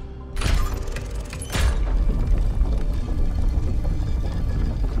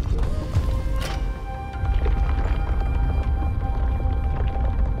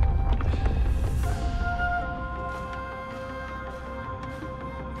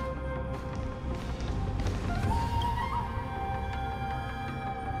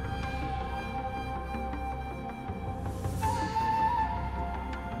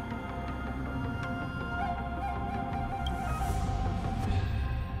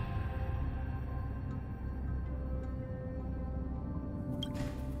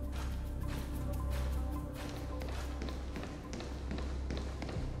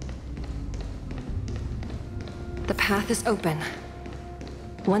 The path is open.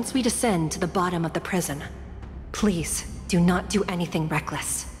 Once we descend to the bottom of the prison, please do not do anything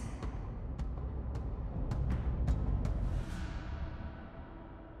reckless.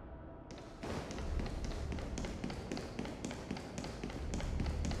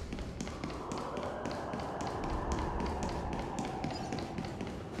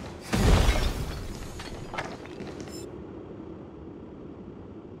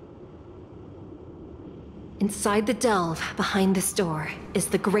 Inside the delve, behind this door, is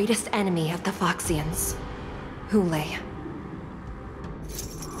the greatest enemy of the Phoxians, Hulei.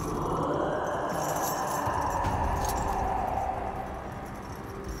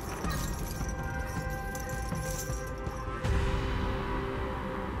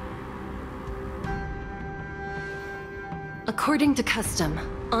 According to custom,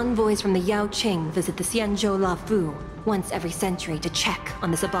 envoys from the Yao Qing visit the Xianzhou La Fu once every century to check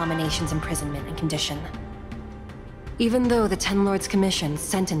on this abomination's imprisonment and condition. Even though the Ten Lords Commission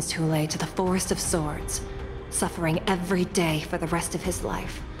sentenced Hulei to the Forest of Swords, suffering every day for the rest of his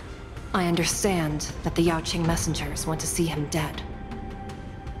life, I understand that the Yao Qing messengers want to see him dead.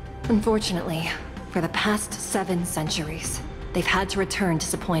 Unfortunately, for the past 7 centuries, they've had to return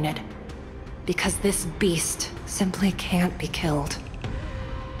disappointed, because this beast simply can't be killed.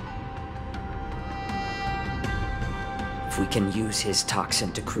 If we can use his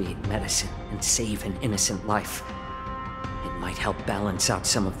toxin to create medicine and save an innocent life, it might help balance out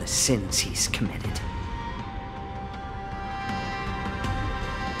some of the sins he's committed.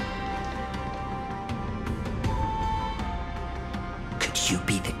 Could you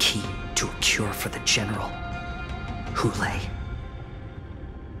be the key to a cure for the General, Hulei?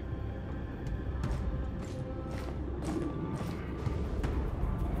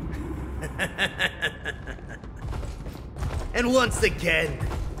 And once again,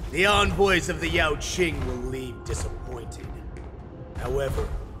 the envoys of the Yao Qing will leave disappointed. However,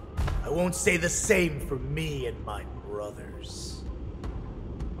 I won't say the same for me and my brothers.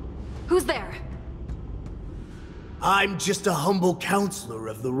 Who's there? I'm just a humble counselor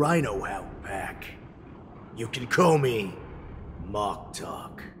of the Rhino Hound Pack. You can call me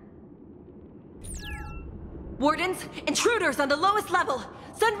Moktok. Wardens, intruders on the lowest level!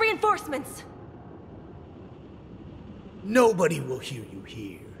 Send reinforcements! Nobody will hear you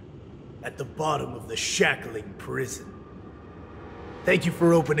here, at the bottom of the shackling prison. Thank you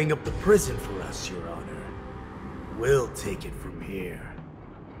for opening up the prison for us, Your Honor. We'll take it from here.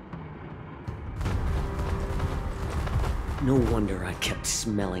 No wonder I kept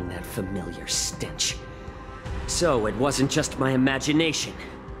smelling that familiar stench. So it wasn't just my imagination.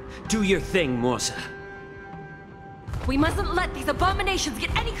 Do your thing, Morsa. We mustn't let these abominations get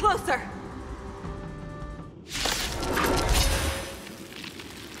any closer!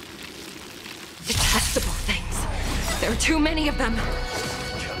 Detestable things. There are too many of them.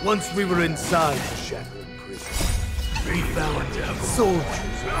 Once we were inside the shackling prison, we found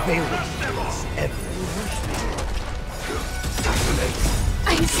soldiers availing us everywhere.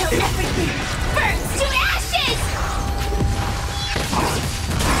 Until everything burns to ashes!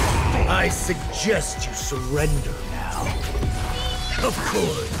 I suggest you surrender now. Of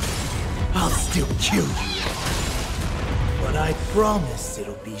course, I'll still kill you all, but I promise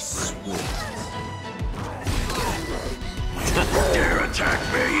it'll be swift. Dare attack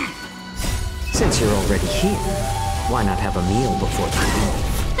me? Since you're already here, why not have a meal before you leave?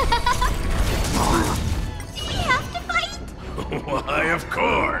 Do we have to fight? Why, of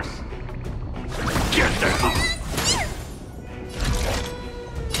course. Get them!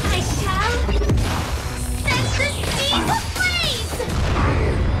 I shall set the seas ablaze!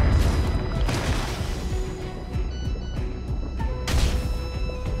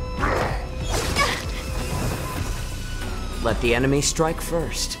 Let the enemy strike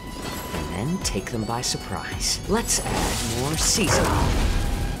first, and then take them by surprise. Let's add more seasoning.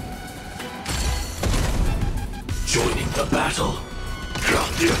 joining the battle?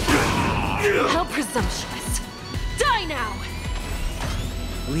 How presumptuous! Die now!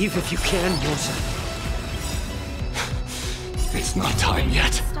 Leave if you can, NOTA. It's not time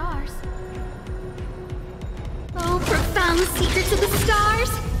yet. Stars. Oh, profound secrets of the stars!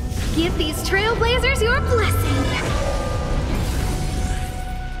 Give these Trailblazers your blessing!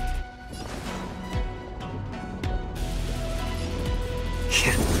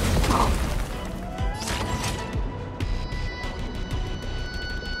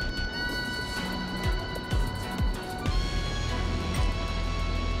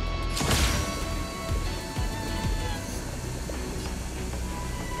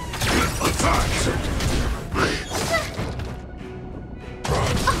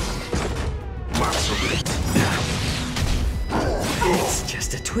 It's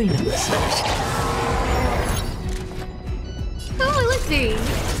just a tween of the sort. Who will it be?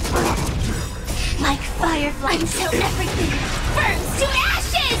 Like firefly until everything burns to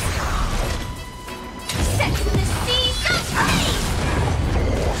ashes! Set to the seas of flame!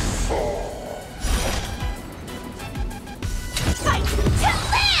 Fight to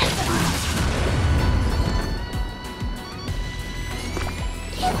live!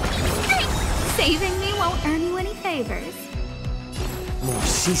 Give me strength! Saving me won't earn you any favors. More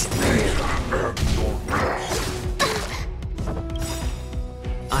seasoned.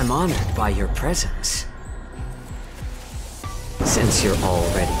 I'm honored by your presence. Since you're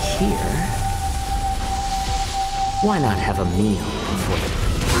already here, why not have a meal before the...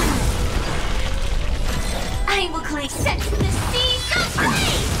 I will claim set to the seas of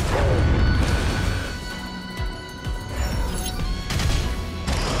flame!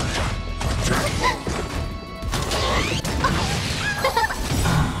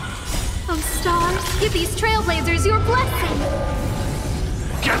 Oh, stars, give these Trailblazers your blessing!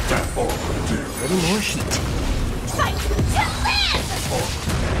 Get that over, dear. Any more heat? Fight to live!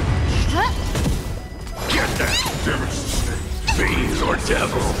 Get that devastating fiends or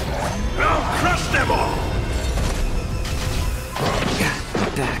devils. I'll crush them all.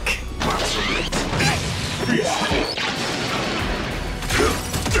 Back.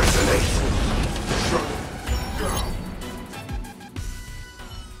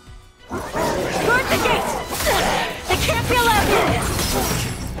 Guard the gate! They can't be allowed in!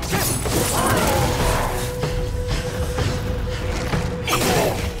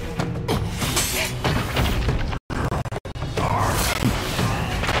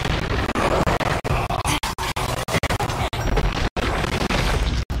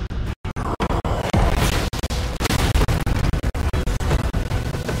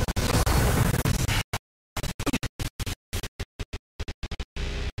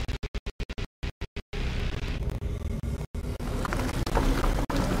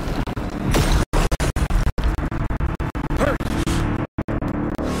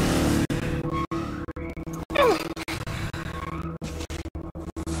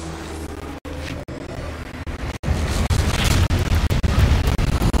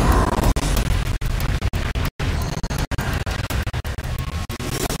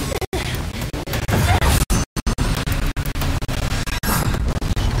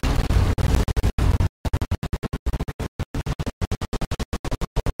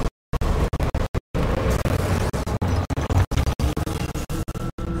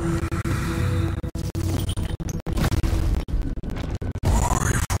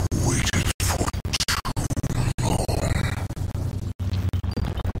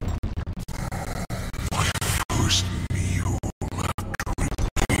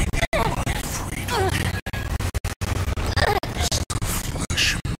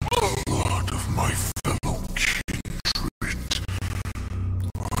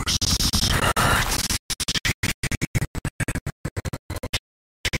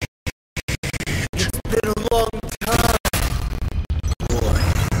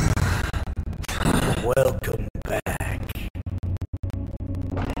 Welcome back.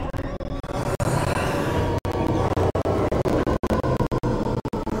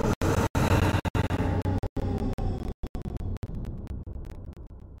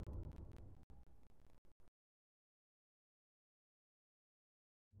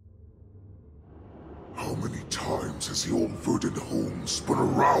 How many times has the old verdant home spun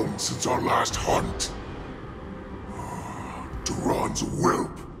around since our last hunt? Duran's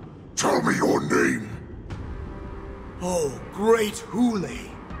whelp, tell me your name! Oh, great Hule,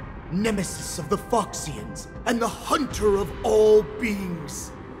 nemesis of the Foxians, and the hunter of all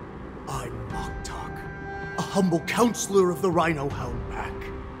beings. I'm Moktok, a humble counselor of the Rhino Hound Pack.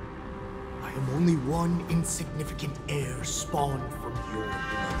 I am only one insignificant heir spawned from your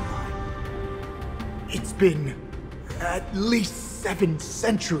bloodline. It's been At least 7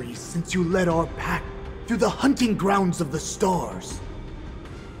 centuries since you led our pack through the hunting grounds of the stars.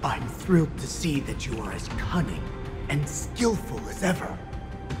 I'm thrilled to see that you are as cunning and skillful as ever.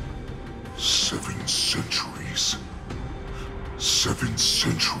 7 centuries. 7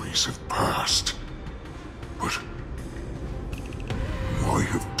 centuries have passed. But why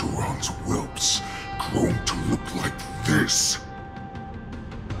have Duran's whelps grown to look like this?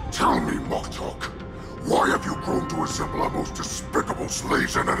 Tell me, Moktok, why have you grown to resemble our most despicable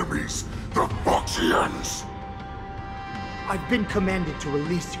slaves and enemies, the Foxians? I've been commanded to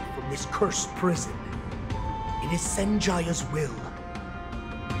release you from this cursed prison. It is Senjaya's will.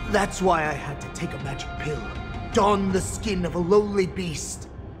 That's why I had to take a magic pill, don the skin of a lowly beast,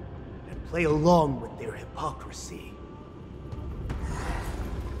 and play along with their hypocrisy.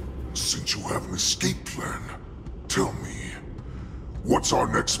 Since you have an escape plan, tell me, what's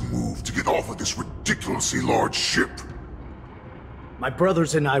our next move to get off of this ridiculously large ship? My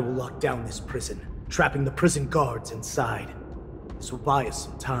brothers and I will lock down this prison, trapping the prison guards inside. This will buy us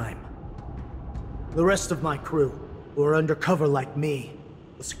some time. The rest of my crew, who are undercover like me,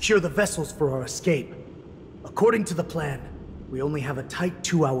 will secure the vessels for our escape. According to the plan, we only have a tight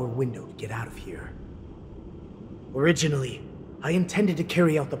 2-hour window to get out of here. Originally, I intended to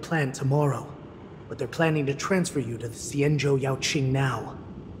carry out the plan tomorrow, but they're planning to transfer you to the Xianzhou Yaoqing now.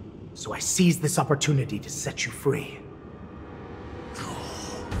 So I seized this opportunity to set you free.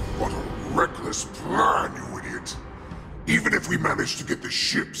 What a reckless plan, you idiot! Even if we manage to get the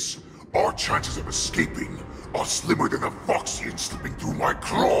ships, our chances of escaping are slimmer than a Foxian slipping through my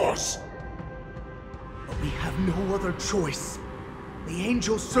claws! But we have no other choice. The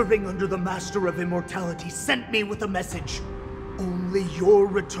angel serving under the Master of Immortality sent me with a message. Only your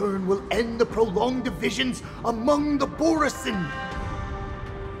return will end the prolonged divisions among the Borisin.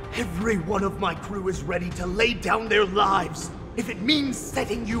 Every one of my crew is ready to lay down their lives if it means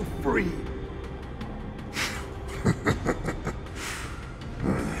setting you free.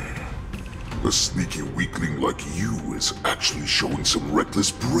 A sneaky weakling like you is actually showing some reckless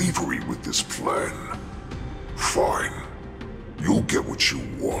bravery with this plan. Fine. You'll get what you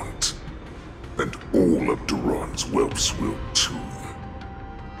want. And all of Duran's whelps will too.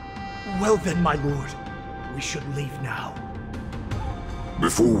 Well then, my lord. We should leave now.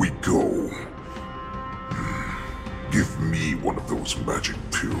 Before we go, give me one of those magic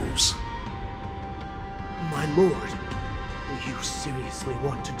pills. My lord, do you seriously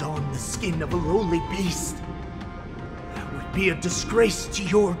want to don the skin of a lowly beast? That would be a disgrace to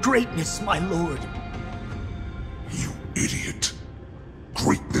your greatness, my lord. You idiot.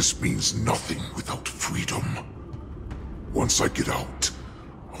 Greatness means nothing without freedom. Once I get out,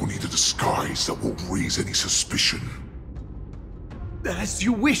 I'll need a disguise that won't raise any suspicion. As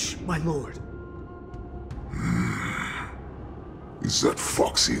you wish, my lord. Is that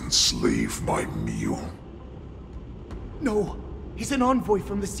Foxian slave my meal? No, he's an envoy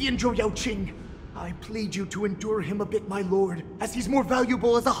from the Xianzhou Yaoqing. I plead you to endure him a bit, my lord, as he's more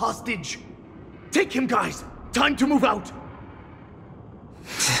valuable as a hostage. Take him, guys! Time to move out!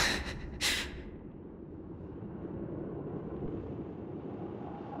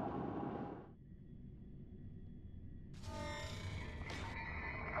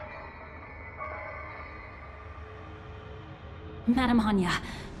 Madam Hanya,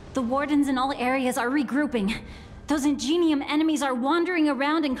 the wardens in all areas are regrouping. Those Ingenium enemies are wandering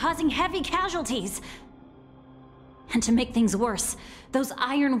around and causing heavy casualties. And to make things worse, those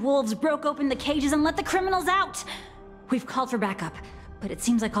iron wolves broke open the cages and let the criminals out. We've called for backup, but it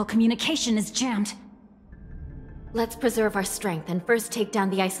seems like all communication is jammed. Let's preserve our strength and first take down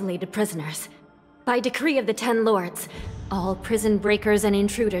the isolated prisoners. By decree of the 10 Lords, all prison breakers and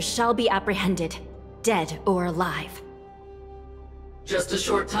intruders shall be apprehended, dead or alive. Just a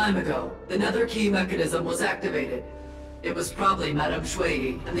short time ago, the nether key mechanism was activated. It was probably Madame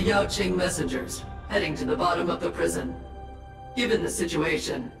Shui and the Yaoqing messengers, heading to the bottom of the prison. Given the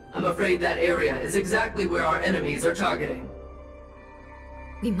situation, I'm afraid that area is exactly where our enemies are targeting.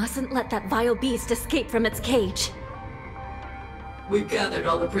 We mustn't let that vile beast escape from its cage. We've gathered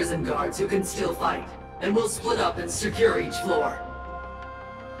all the prison guards who can still fight, and we'll split up and secure each floor.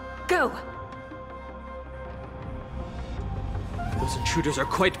 Go! Those intruders are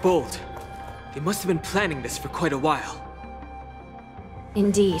quite bold. They must have been planning this for quite a while.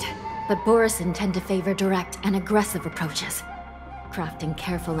 Indeed, but Borisin tend to favor direct and aggressive approaches. Crafting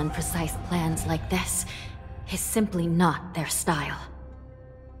careful and precise plans like this is simply not their style.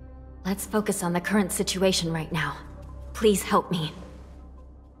 Let's focus on the current situation right now. Please help me.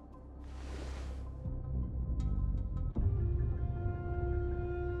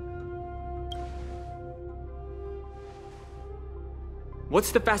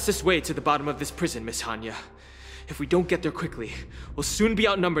 What's the fastest way to the bottom of this prison, Miss Hanya? If we don't get there quickly, we'll soon be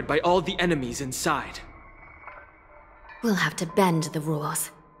outnumbered by all the enemies inside. We'll have to bend the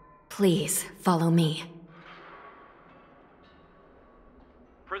rules. Please, follow me.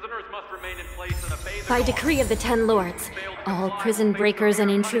 Prisoners must remain in place and obey the By decree of the 10 Lords, all prison breakers and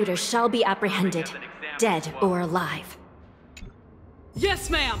intruders shall be apprehended, dead or alive. Yes,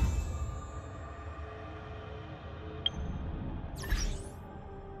 ma'am!